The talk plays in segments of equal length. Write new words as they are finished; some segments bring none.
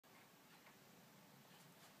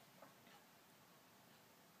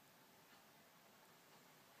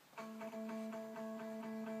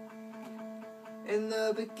In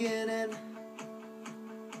the beginning,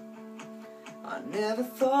 I never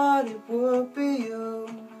thought it would be you.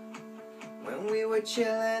 When we were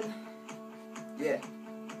chilling, yeah,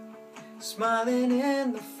 smiling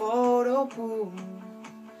in the photo booth.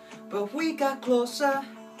 But we got closer,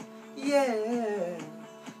 yeah.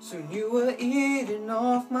 Soon you were eating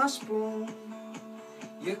off my spoon.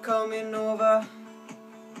 You're coming over,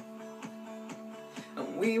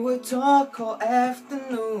 and we would talk all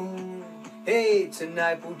afternoon. Hey,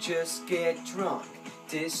 tonight we'll just get drunk,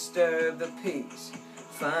 disturb the peace.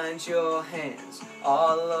 Find your hands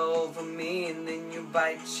all over me, and then you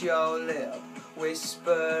bite your lip,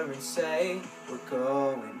 whisper and say, we're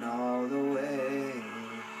going all the way.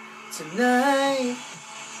 Tonight,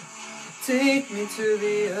 take me to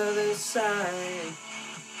the other side.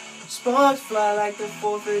 Sparks fly like the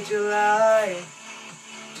 4th of July.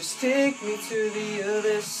 Just take me to the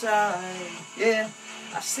other side, yeah.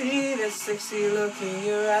 I see that sexy look in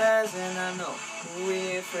your eyes, and I know we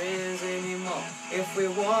ain't friends anymore. If we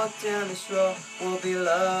walk down this road, we'll be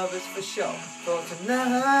lovers for sure. For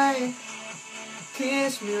tonight,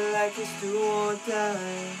 kiss me like it's do or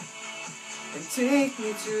die, and take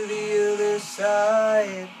me to the other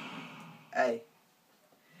side. Hey,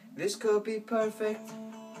 this could be perfect,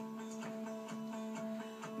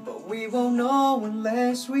 but we won't know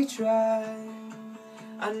unless we try.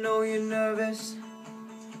 I know you're nervous,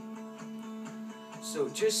 so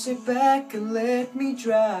just sit back and let me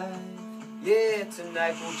drive. Yeah,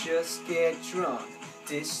 tonight we'll just get drunk,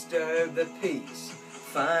 disturb the peace.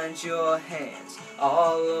 Find your hands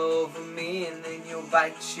all over me, and then you'll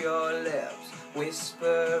bite your lips,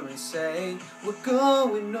 whisper and say, we're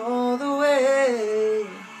going all the way.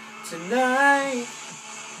 Tonight,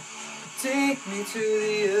 take me to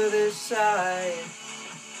the other side.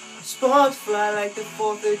 Sparks fly like the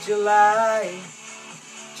 4th of July.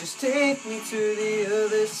 Just take me to the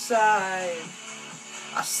other side.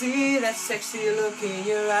 I see that sexy look in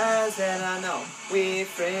your eyes, and I know we ain't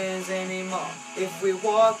friends anymore. If we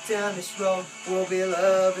walk down this road, we'll be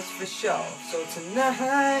lovers for sure. So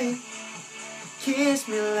tonight, kiss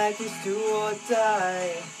me like it's do or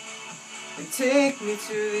die, and take me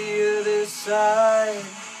to the other side.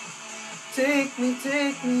 Take me,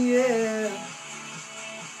 yeah.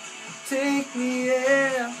 Take me,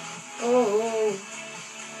 yeah. Oh,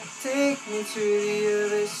 take me to the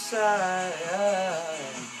other side.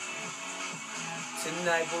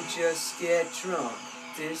 Tonight we'll just get drunk,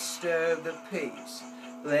 disturb the peace.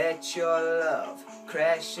 Let your love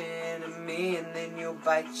crash into me, and then you'll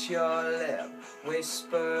bite your lip,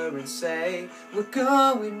 whisper and say, we're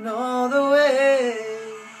going all the way.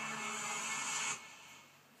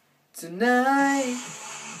 Tonight,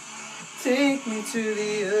 take me to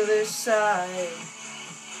the other side.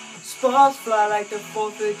 Sparks fly like the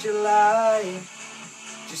 4th of July.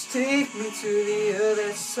 Just take me to the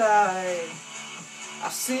other side. I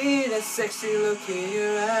see that sexy look in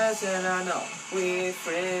your eyes, and I know we ain't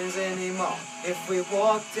friends anymore. If we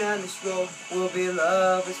walk down this road, we'll be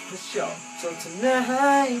lovers for sure. So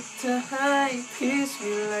tonight, kiss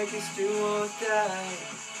me like it's do or die,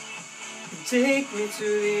 and take me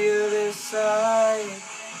to the other side.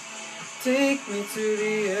 Take me to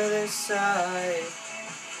the other side,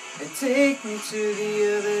 and take me to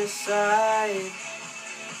the other side.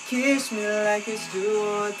 Kiss me like it's do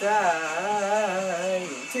or die,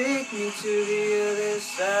 and take me to the other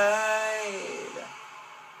side.